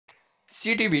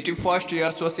ctevt first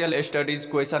year social studies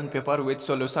question paper with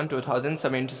solution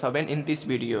 2077 in this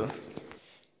video.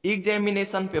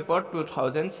 Examination paper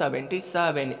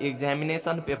 2077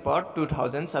 examination paper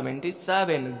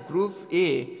 2077 group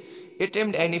A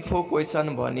attempt any 4 question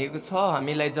भनेको छ।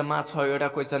 हामीलाई जम्मा 6 वटा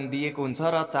question दिएको हुन्छ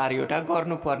र 4 वटा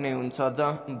गर्नुपर्ने हुन्छ।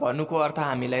 भन्नुको अर्थ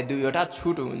हामीलाई 2 वटा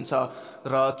छुट हुन्छ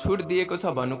र छुट दिएको छ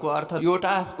भन्नुको अर्थ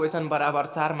एउटा क्वेशन बराबर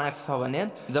 4 मार्क्स छ भने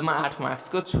जम्मा 8 मार्क्स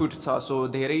को छुट छ। सो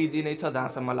धेरै इजी नै छ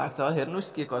जहाँसम्म लाग्छ। हेर्नुस्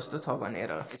के कस्तो छ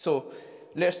भनेर। So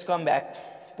let's come back.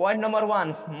 Point number 1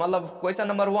 मतलब question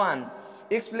number 1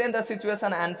 explain the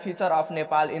situation and feature of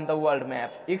Nepal in the world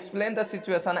map. Explain the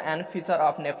situation and feature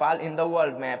of Nepal in the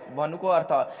world map भन्नुको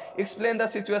अर्थ explain the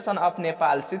situation of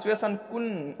Nepal situation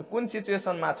कुन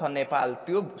situation मा छ नेपाल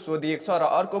त्यो सोधिएको छ। र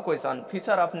अर्को question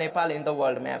feature of Nepal in the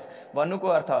world map भन्नुको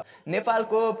अर्थ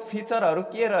नेपालको फिचरहरु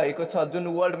के रहेको छ जुन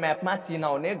वर्ल्ड म्याप मा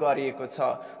चिनाउने गरिएको छ।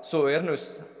 सो हेर्नुस्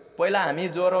पहिला हामी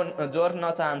जोड्न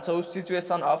चाहन्छौं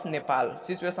सिचुएसन अफ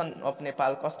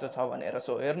नेपाल कस्तो छ भनेर।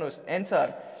 सो हेर्नुस् answer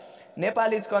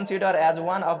Nepal is considered as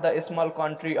one of the small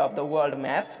country of the world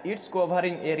map. Its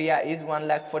covering area is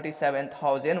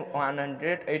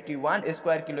 1,47,181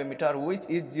 square kilometer, which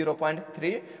is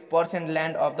 0.3%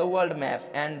 land of the world map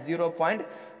and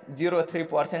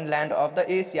 0.03% land of the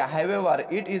Asia. However,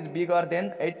 it is bigger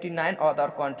than 89 other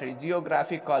countries.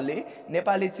 Geographically,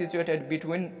 Nepal is situated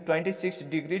between 26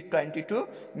 degree 22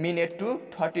 minute to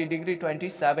 30 degree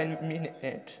 27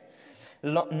 minute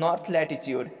north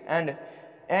latitude and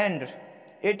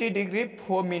 80 degree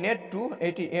 4 minute to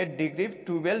 88 degree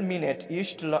 12 minute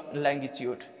east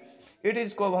longitude. It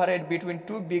is covered between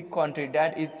two big countries,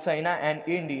 that is China and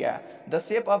India. The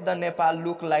shape of the Nepal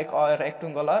look like a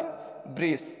rectangular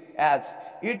bridge as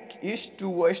its east to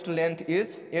west length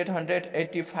is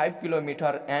 885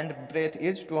 km and breadth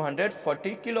is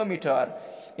 240 km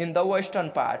in the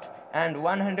western part and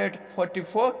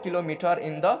 144 km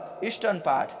in the eastern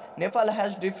part. Nepal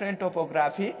has different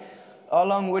topography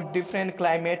along with different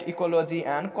climate, ecology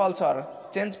and culture.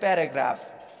 Change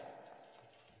paragraph.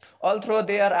 Although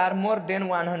there are more than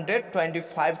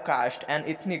 125 caste and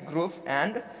ethnic groups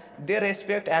and they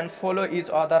respect and follow each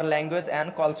other language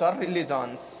and culture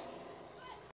religions.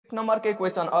 Number के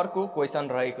question अर्को question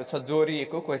रहेको छ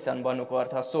जोडिएको question बन्नुको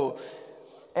earth. So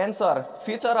answer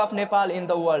feature of Nepal in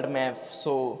the world map.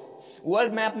 So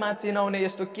world map मा चिनाउने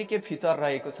यस्तो के feature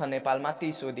रहेको छ नेपालमा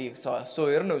ती सोधिएको छ। सो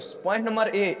हेर्नुस् point number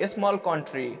A small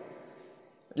country,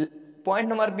 point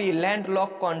number be land lock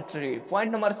country,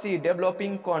 point number C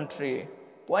developing country,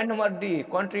 point number D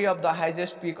country of the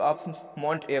highest peak of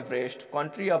mount Everest,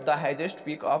 country of the highest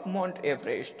peak of mount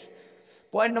Everest,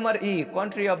 point number E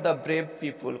country of the brave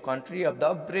people, country of the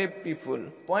brave people,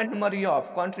 point number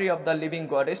F country of the living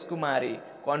goddess Kumari,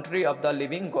 country of the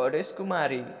living goddess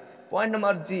Kumari, point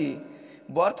number G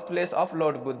birth place of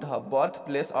Lord Buddha, birth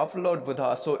place of Lord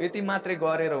Buddha. So यति मात्रै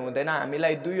गरेर हुँदैन,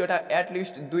 हामीलाई दुईवटा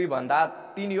at least 2 भन्दा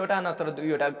 3 वटा नत्र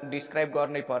 2 वटा डिस्क्राइब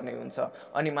गर्नै पर्ने हुन्छ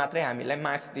अनि मात्रै हामीलाई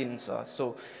मार्क्स दिन्छ। सो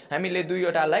हामीले 2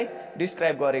 वटालाई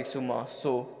डिस्क्राइब गरेको छु म।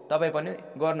 सो तपाई पनि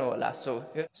गर्नु होला। So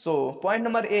point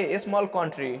number A small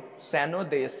country सानो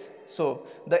देश। So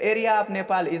the area of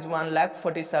Nepal is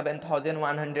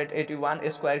 1,47,181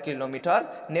 square kilometer.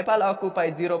 Nepal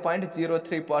occupies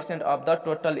 0.03% of the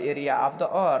total area of the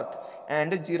earth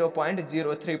and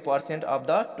 0.03% of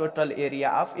the total area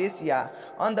of Asia.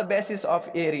 On the basis of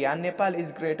area, Nepal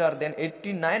is greater than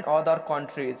 89 other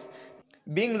countries,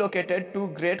 being located two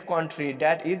great countries,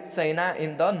 that is China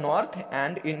in the north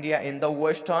and India in the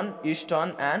western,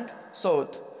 eastern and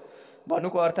south.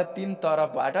 भन्नुको अर्थ 3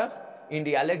 तरफबाट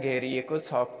इन्डियाले घेरिएको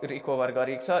छ, recover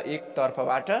गरेको छ, एक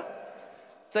तर्फबाट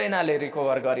चाइनाले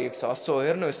recover गरेको छ। सो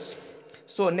हेर्नुस्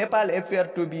so Nepal appear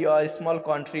to be a small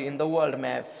country in the world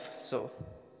map. So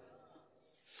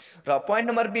र point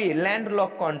number be land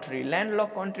lock country, land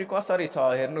lock country कसरी छ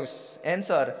हेर्नुस्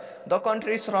answer the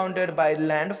country surrounded by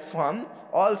land from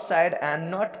all side and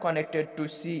not connected to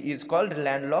sea is called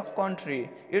landlocked country.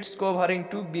 It's covering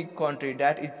two big countries,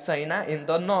 that is China in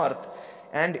the north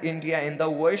and India in the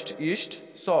west, east,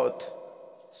 south.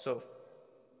 So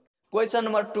question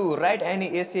number 2 write any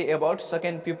essay about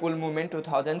second people movement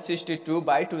 2062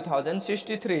 by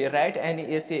 2063. Write any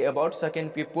essay about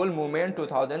second people movement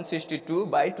 2062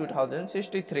 by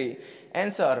 2063.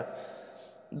 Answer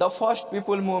the first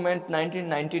people movement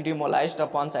 1990 demolished the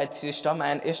panchayat system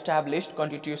and established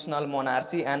constitutional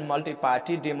monarchy and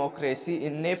multi-party democracy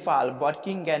in Nepal, but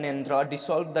King Gyanendra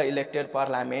dissolved the elected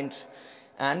parliament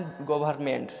and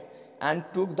government and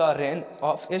took the reign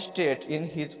of state in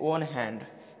his own hand.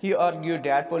 He argued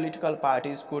that political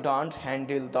parties couldn't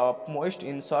handle the most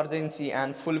insurgency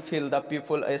and fulfill the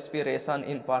people's aspiration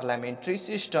in parliamentary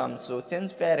system. So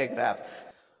change paragraph.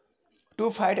 To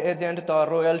fight against the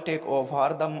royal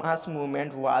takeover, the mass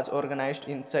movement was organized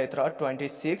in Chaitra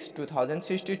 26,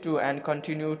 2062 and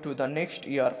continued to the next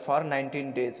year for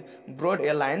 19 days. Broad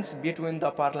alliance between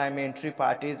the parliamentary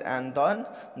parties and then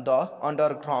the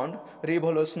underground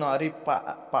revolutionary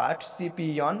part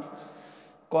CPN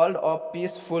called a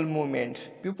peaceful movement.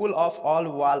 People of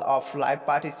all walks of life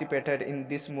participated in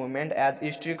this movement as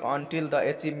strict until the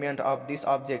achievement of this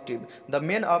objective. The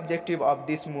main objective of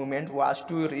this movement was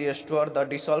to restore the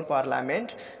dissolved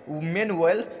parliament.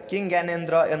 Meanwhile, King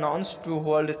Gyanendra announced to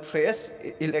hold fresh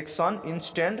election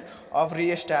instead of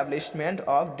re-establishment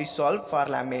of dissolved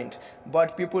parliament.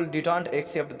 But people didn't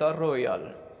accept the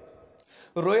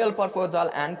royal proposal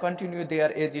and continue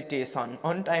their agitation.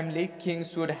 Untimely, king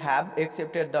should have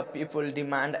accepted the people's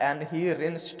demand and he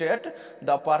reinstated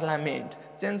the parliament.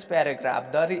 Change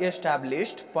paragraph. The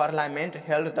re-established parliament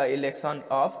held the election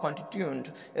of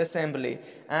constituent assembly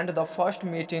and the first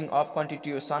meeting of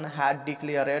constitution had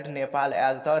declared Nepal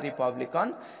as the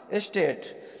republican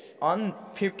state. On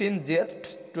 15 Jan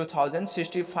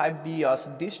 2065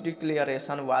 BS, this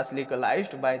declaration was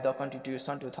legalized by the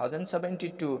Constitution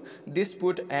 2072. This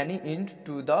put an end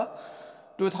to the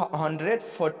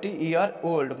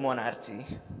 240-year-old monarchy.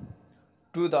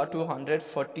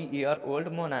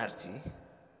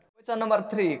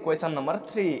 Question number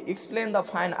 3. Explain the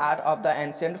fine art of the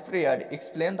ancient period.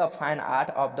 Explain the fine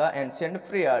art of the ancient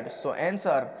period. So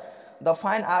answer. The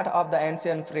fine art of the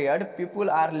ancient period,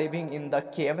 people are living in the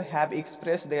cave have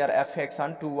expressed their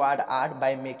affection toward art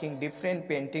by making different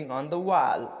paintings on the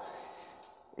wall.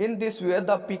 In this way,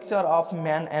 the picture of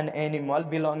man and animal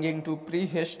belonging to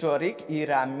prehistoric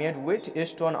era made with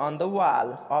stone on the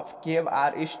wall of cave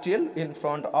are still in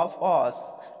front of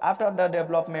us. After the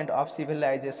development of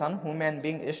civilization, human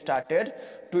beings started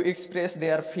to express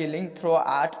their feeling through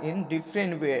art in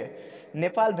different way.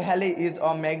 Nepal Valley is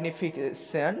a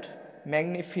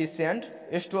magnificent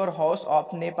storehouse of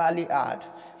Nepali art.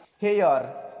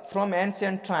 Here, from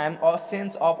ancient time, a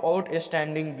sense of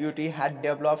outstanding beauty had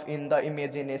developed in the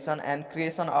imagination and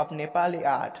creation of Nepali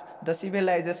art. The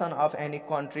civilization of any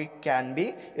country can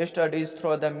be studied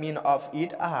through the means of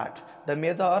its art. The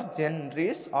major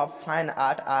genres of fine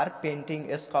art are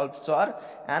painting, sculpture,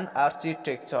 and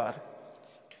architecture.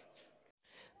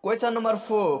 Question number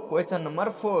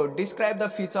 4. Describe the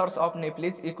features of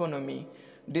Nepalese economy.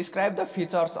 Describe the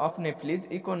features of Nepalese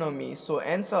economy. So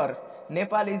answer.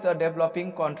 Nepal is a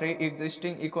developing country.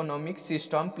 Existing economic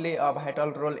system play a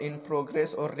vital role in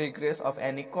progress or regress of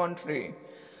any country.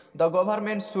 The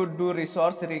government should do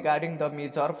research regarding the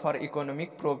measure for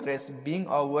economic progress, being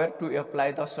aware to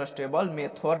apply the sustainable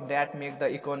method that make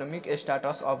the economic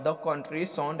status of the country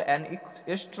sound and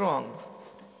strong.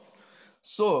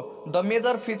 So, the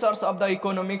major features of the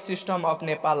economic system of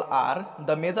Nepal are,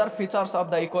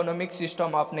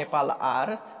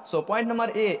 so point number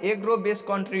A, agro-based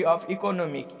country of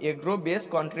economic,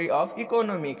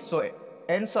 So,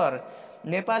 answer,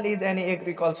 Nepal is an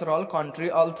agricultural country,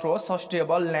 although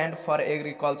suitable land for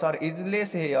agriculture is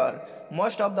less here.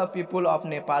 Most of the people of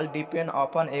Nepal depend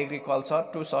upon agriculture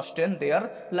to sustain their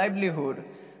livelihood.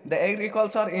 The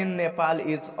agriculture in Nepal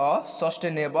is of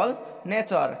sustainable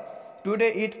nature.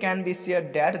 Today it can be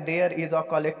said that there is a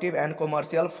collective and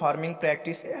commercial farming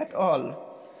practice at all.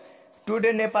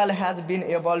 Today Nepal has been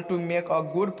able to make a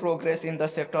good progress in the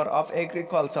sector of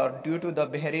agriculture due to the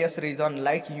various reasons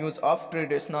like use of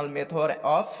traditional method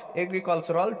of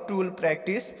agricultural tool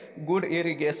practice, good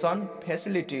irrigation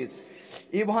facilities.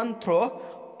 Even though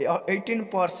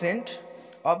 18%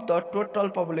 of the total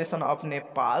population of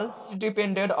Nepal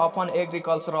depended upon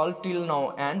agricultural till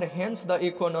now, and hence the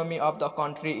economy of the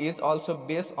country is also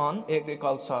based on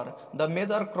agriculture. The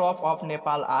major crop of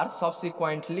Nepal are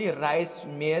subsequently rice,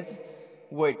 maize,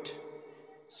 wheat.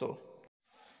 So,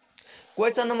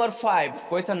 question number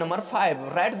 5.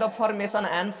 Write the formation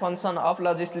and function of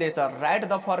legislature.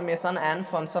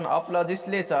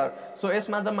 So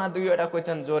यसमा जम्मा दुईवटा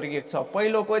question जोडिएको छ.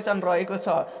 पहिलो question रहेको छ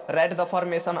right the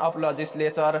formation of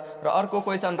legislature र अर्को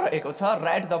क्वेशन रहेको छ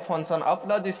right the function of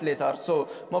legislature. So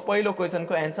म पहिलो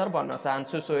क्वेशनको एन्सर भन्न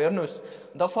चाहन्छु. सो हेर्नुस्,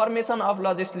 the formation of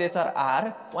legislature are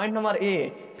point number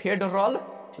A federal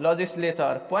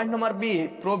legislature, point number be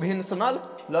प्रोभिन्सनल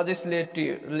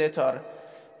legislature,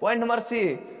 point number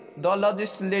see the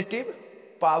legislative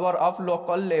power of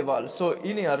local level. So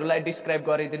यिनीहरूलाई describe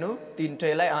गरिदिनु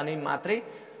तीनटैलाई अनि मात्रै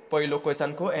पहिलो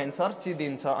क्वेशनको एन्सर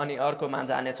सिदिन्छ. अनि अर्कोमा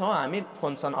जानेछौँ हामी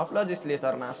फंक्शन अफ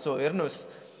लेजिस्लेचरमा. सो हेर्नुस्,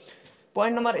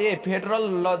 पोइन्ट नम्बर ए फेडरल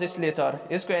लेजिस्लेचर,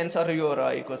 यसको एन्सर यो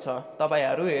रहेको छ।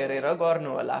 तपाईहरू हेरेर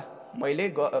गर्नुहोला, मैले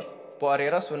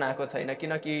पढेर सुनाएको छैन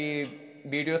किनकि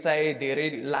भिडियो चाहिँ धेरै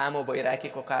लामो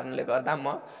भइराखेको कारणले गर्दा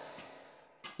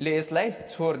मैले यसलाई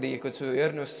छोडिदिएको छु।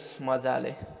 हेर्नुहोस्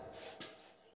मजाले।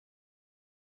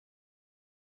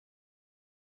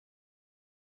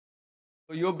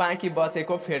 यो बाँकी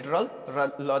बचेको फेडरल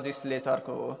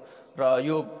लेजिस्लेचरको हो। र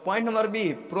यो point number be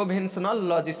प्रोभिन्सनल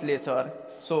legislature.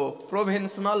 So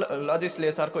प्रोभिन्सनल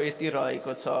लेजिस्लेचरको यति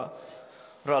रहेको छ।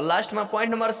 र लास्टमा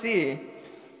point number see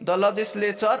the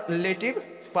legislative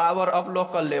power of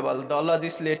local level, the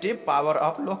legislative power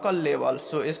of local level.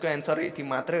 So यसको एन्सर यति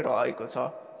मात्रै रहेको छ।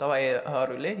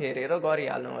 तपाईहरूले हेरेर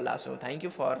गरिहाल्नु होला। So thank you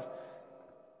for.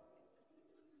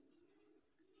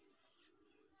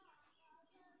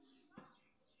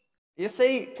 यसै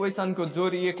क्वेसनको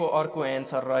जोडिएको अर्को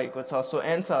एन्सर रहेको छ। So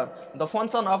answer the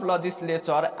function of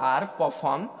legislature are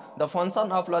perform, the function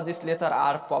of legislature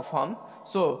are perform.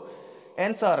 So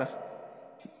answer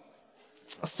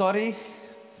sorry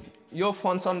यो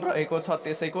फङ्सन रहेको छ,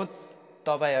 त्यसैको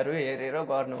तपाईहरू हेरेर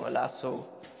गर्नुहोला। सो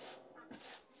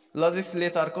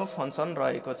लेजिस्लेचरको फङ्सन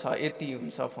रहेको छ, यति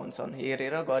हुन्छ फङ्सन,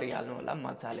 हेरेर गरिहाल्नु होला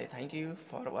मजाले। Thank you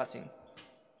for watching.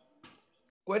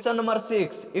 Question number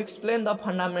 6. Explain the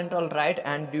fundamental right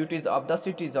and duties of the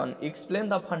citizen. Explain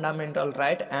the fundamental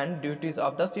right and duties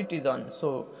of the citizen.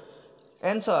 So,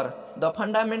 answer. The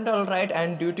fundamental right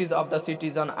and duties of the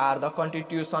citizen are the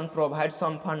Constitution provides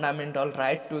some fundamental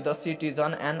right to the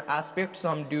citizen and aspect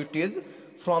some duties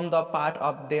from the part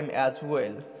of them as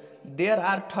well. There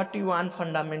are 31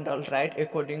 fundamental rights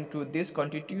according to this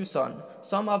Constitution.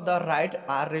 Some of the rights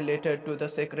are related to the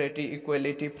security,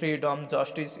 equality, freedom,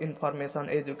 justice, information,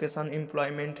 education,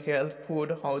 employment, health,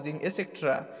 food, housing,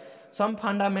 etc. Some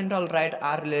fundamental rights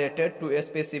are related to a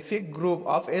specific group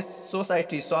of a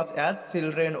society such as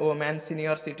children, women,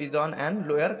 senior citizen, and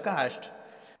lower caste.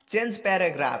 Change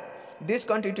paragraph. This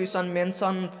Constitution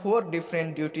mentions 4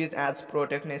 different duties as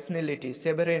protect nationality,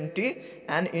 sovereignty,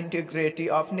 and integrity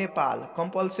of Nepal,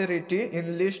 compulsory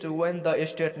enlist when the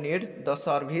state need the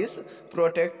service,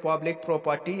 protect public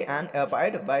property, and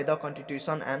abide by the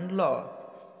Constitution and law.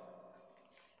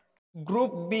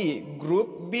 Group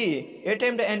B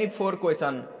attempt any 4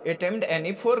 question, attempt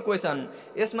any 4 question.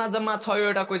 यसमा जम्मा 6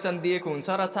 वटा question दिएको हुन्छ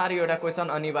र 4 वटा question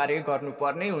अनिवार्य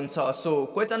गर्नुपर्ने हुन्छ। So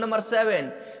question number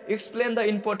 7, explain the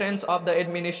importance of the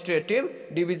administrative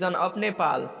division of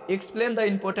Nepal. Explain the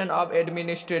importance of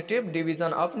administrative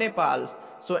division of Nepal.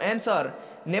 So answer,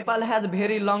 Nepal has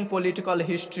very long political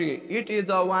history. It is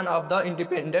one of the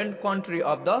independent country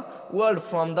of the world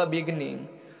from the beginning.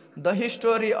 The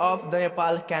history of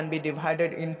Nepal can be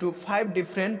divided into 5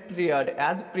 different periods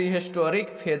as prehistoric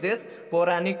phases,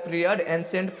 Puranic period,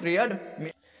 ancient period.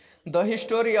 The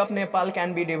history of Nepal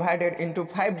can be divided into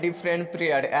 5 different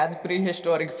periods as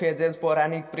prehistoric phases,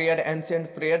 Puranic period,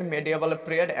 ancient period, medieval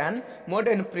period, and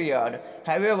modern period.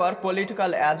 However,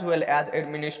 political as well as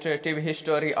administrative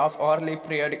history of early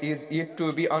period is yet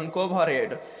to be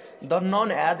uncovered. The known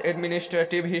as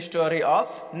administrative history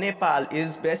of Nepal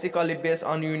is basically based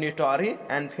on unitary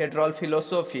and federal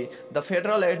philosophy. The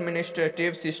federal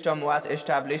administrative system was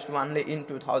established only in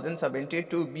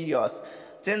 2072 BS.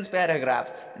 Change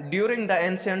paragraph. During the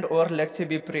ancient or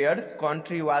Lakshmi period,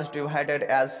 country was divided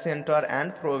as center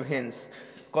and province,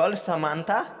 called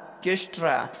Samanta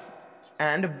Kestra,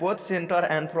 and both center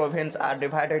and province are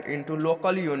divided into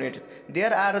local units.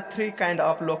 There are 3 kinds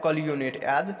of local units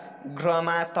as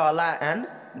Grama, Tala, and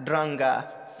Dranga.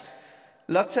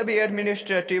 Lakshmi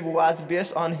administrative was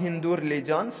based on Hindu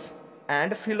religions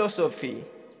and philosophy.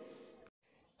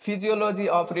 Physiology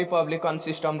of republican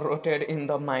system rooted in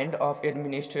the mind of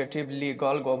administrative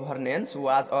legal governance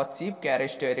was a chief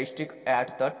characteristic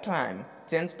at the time.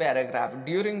 Change paragraph.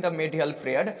 During the medieval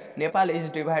period, Nepal is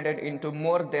divided into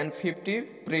more than 50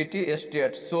 petty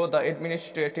states, so the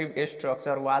administrative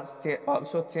structure was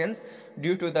also changed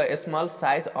due to the small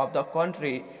size of the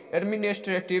country.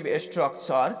 Administrative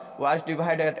structure was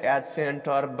divided as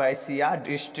center, Baisia,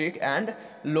 district, and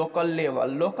local level.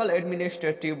 Local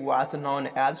administrative was known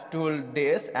as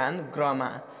Tuldes and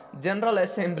Grama. General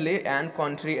Assembly and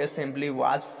Country Assembly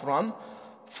was from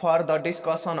for the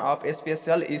discussion of a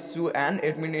special issue and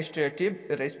administrative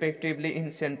respectively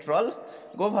in central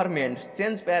government.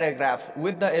 Change paragraph.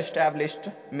 With the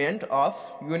establishment of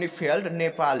unified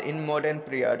Nepal in modern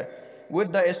period.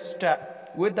 With the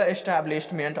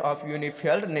establishment of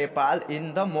unified Nepal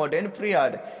in the modern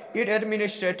period, its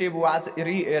administrative was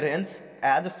rearranged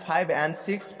as 5 and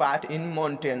 6 parts in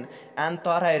mountain and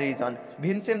Tarai region.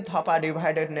 Bhimsen Thapa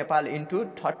divided Nepal into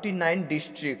 39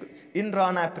 districts. In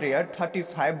Rana period,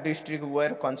 35 districts were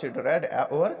considered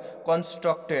or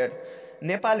constructed.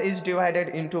 Nepal is divided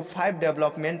into 5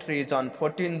 development regions.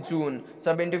 14 June,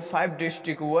 75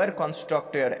 districts were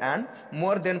constructed and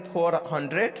more than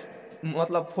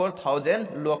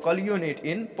 4,000 local units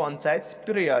in Panchayat's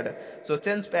period. So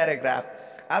change paragraph.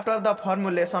 After the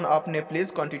formulation of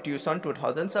Nepalese Constitution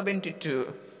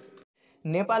 2072.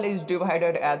 Nepal is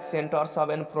divided as center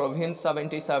 7 province,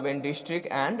 77 district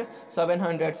and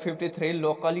 753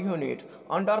 local unit.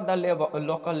 Under the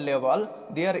local level,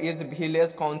 there is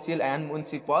village council and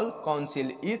municipal council.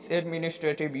 Each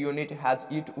administrative unit has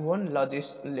its own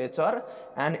legislature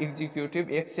and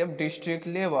executive except district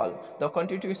level. The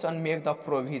constitution makes the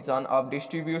provision of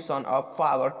distribution of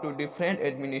power to different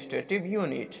administrative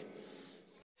units.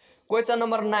 Question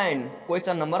number 9.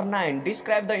 Question number 9.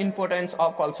 Describe the importance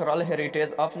of cultural heritage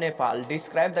of Nepal.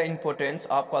 Describe the importance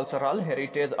of cultural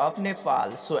heritage of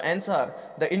Nepal. So answer.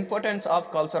 The importance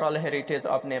of cultural heritage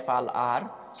of Nepal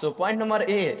are. So point number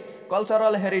A.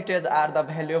 Cultural heritage are the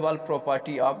valuable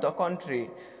property of the country.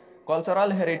 Cultural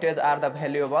heritage are the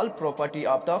valuable property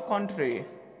of the country.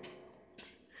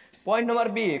 Point number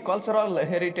B. Cultural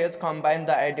heritage combine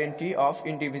the identity of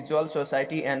individual,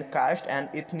 society and caste and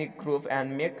ethnic group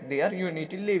and make their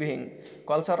unity living.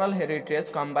 Cultural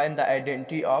heritage combine the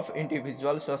identity of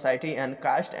individual, society and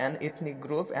caste and ethnic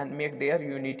group and make their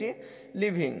unity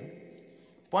living.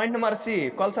 Point number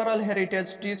C. Cultural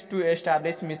heritage teach to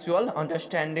establish mutual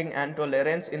understanding and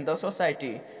tolerance in the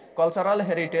society. Cultural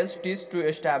heritage teach to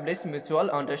establish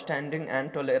mutual understanding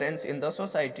and tolerance in the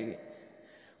society.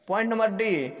 Point number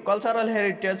D. Cultural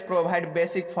heritage provide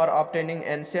basic for obtaining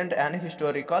ancient and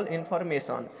historical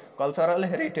information. Cultural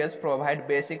heritage provide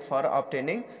basic for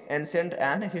obtaining ancient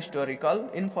and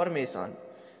historical information.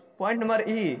 Point number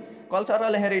E.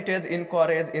 Cultural heritage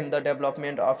encourage in the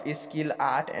development of skill,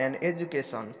 art and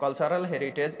education. Cultural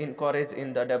heritage encourage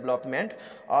in the development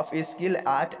of skill,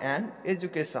 art and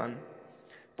education.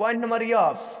 Point number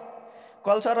F.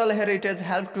 Cultural heritage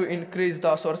helps to increase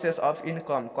the sources of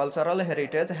income. Cultural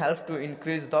heritage helps to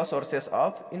increase the sources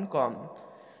of income.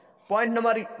 Point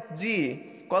number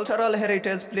G. Cultural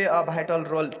heritage play a vital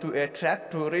role to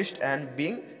attract tourists and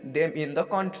bring them in the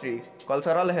country.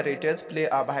 Cultural heritage play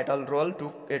a vital role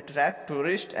to attract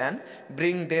tourists and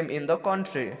bring them in the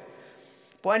country.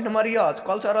 Point number H.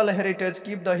 Cultural heritage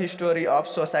keep the history of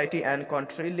society and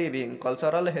country living.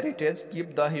 Cultural heritage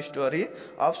keep the history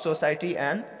of society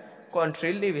and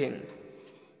country living.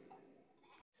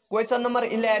 Question number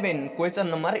 11. Question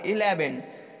number 11.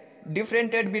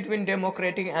 Differentiate between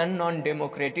democratic and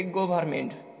non-democratic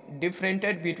government.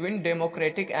 Differentiate between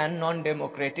democratic and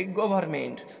non-democratic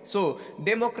government. So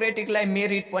democratic लाई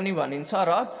merit पनि भनिन्छ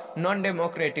र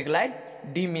non-democratic लाई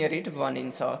demerit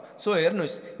भनिन्छ. So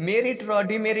हेर्नुस् merit र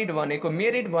demerit भनेको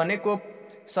merit भनेको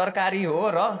सरकारी हो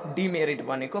र demerit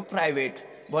भनेको private.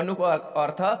 भन्नुको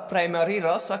अर्थ प्राइमरी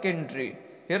र सेकेन्डरी.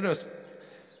 हेर्नुस्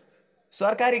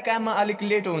सरकारी काममा अलिक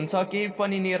लेट हुन्छ केही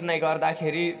पनि निर्णय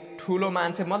गर्दाखेरि ठुलो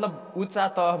मान्छे मतलब उच्च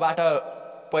तहबाट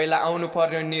पहिला आउनु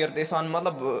पर्यो निर्देशन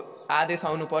मतलब आदेश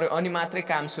आउनु पर्यो अनि मात्रै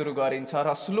काम सुरु गरिन्छ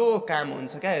र स्लो काम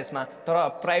हुन्छ क्या यसमा. तर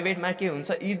प्राइभेटमा के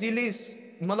हुन्छ इजिली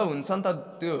मतलब हुन्छ नि त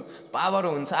त्यो पावर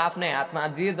हुन्छ आफ्नै हातमा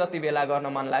जे जति बेला गर्न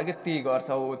मन लाग्यो त्यही गर्छ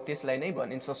हो त्यसलाई नै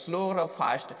भनिन्छ स्लो र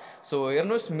फास्ट. सो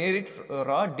हेर्नुस् मेरिट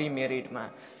र डिमेरिटमा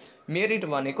मेरिट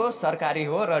भनेको सरकारी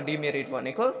हो र डिमेरिट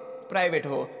भनेको प्राइभेट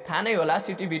हो. थाहा नै होला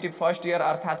ctevt फर्स्ट इयर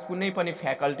अर्थात् कुनै पनि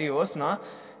फ्याकल्टी होस् न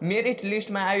मेरिट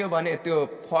लिस्टमा आयो भने त्यो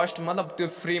फर्स्ट मतलब त्यो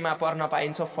फ्रीमा पढ्न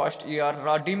पाइन्छ फर्स्ट इयर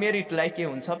र डिमेरिटलाई के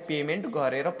हुन्छ पेमेन्ट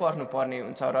गरेर पढ्नु पर्ने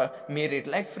हुन्छ र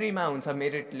मेरिटलाई फ्रीमा हुन्छ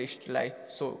मेरिट लिस्टलाई.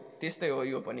 सो त्यस्तै हो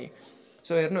यो पनि.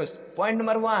 सो हेर्नुस् point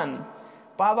number 1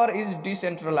 power is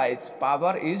decentralize.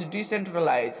 Power is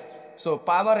decentralize. So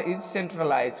power is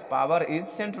centralise. Power is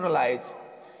centralise.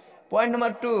 Point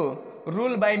number 2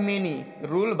 rule by many.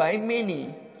 Rule by many.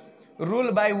 Rule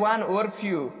by one or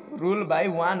few. Rule by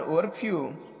one or few.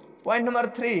 Point number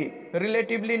 3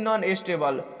 relatively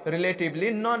non-stable.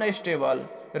 Relatively non-stable.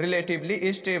 Relatively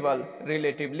stable.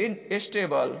 Relatively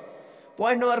stable.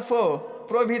 Point number 4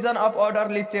 provision of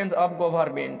orderly change of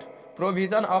government.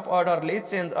 Provision of orderly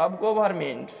change of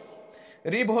government.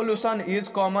 Revolution is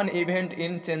common event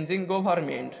in changing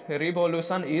government.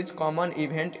 Revolution is common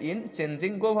event in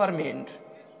changing government.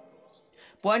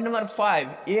 Point number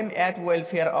 5 aim at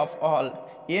welfare of all.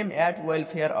 Aim at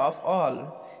welfare of all.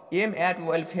 Aim at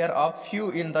welfare of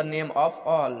few in the name of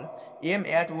all. Aim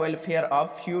at welfare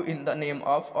of few in the name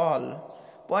of all.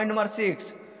 Point number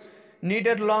 6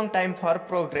 needed long time for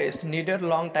progress. Needed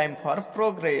long time for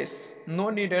progress. No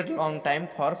needed long time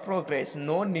for progress.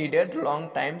 No needed long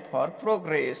time for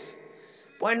progress.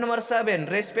 Point number 7,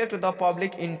 respect the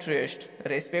public interest.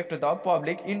 Respect the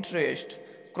public interest.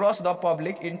 Cross the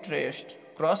public interest.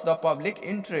 Cross the public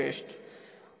interest.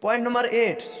 Point number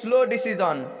 8, slow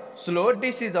decision. Slow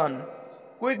decision.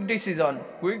 Quick decision.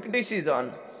 Quick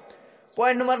decision.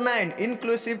 Point number 9,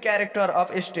 inclusive character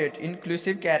of a state.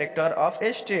 Inclusive character of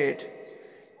a state.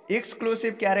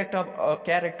 Exclusive character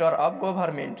of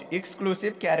government.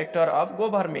 Exclusive character of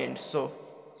government. So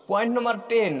point number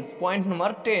 10,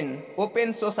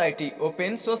 open society,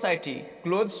 open society,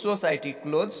 closed society,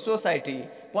 closed society.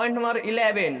 Point number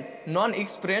 11,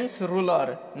 non-experienced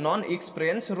ruler,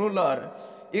 non-experienced ruler,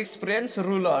 experienced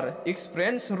ruler,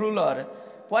 experienced ruler.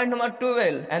 Point number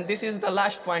 12, and this is the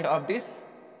last point of this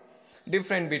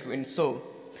difference between. So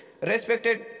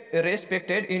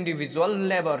respected individual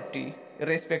liberty,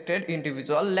 respected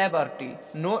individual liberty,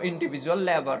 no individual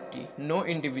liberty, no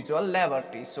individual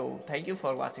liberty. So thank you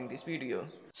for watching this video.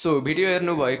 So video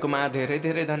हेर्नु भएकोमा धेरै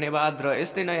धेरै धन्यवाद र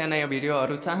यस्तै नयाँ नयाँ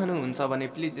भिडियोहरू चाहनुहुन्छ भने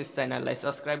प्लिज यस च्यानललाई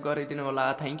सब्स्क्राइब गरिदिनु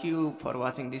होला. Thank you for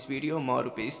watching this video. म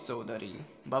रुपेश चौधरी.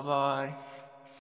 Bye bye.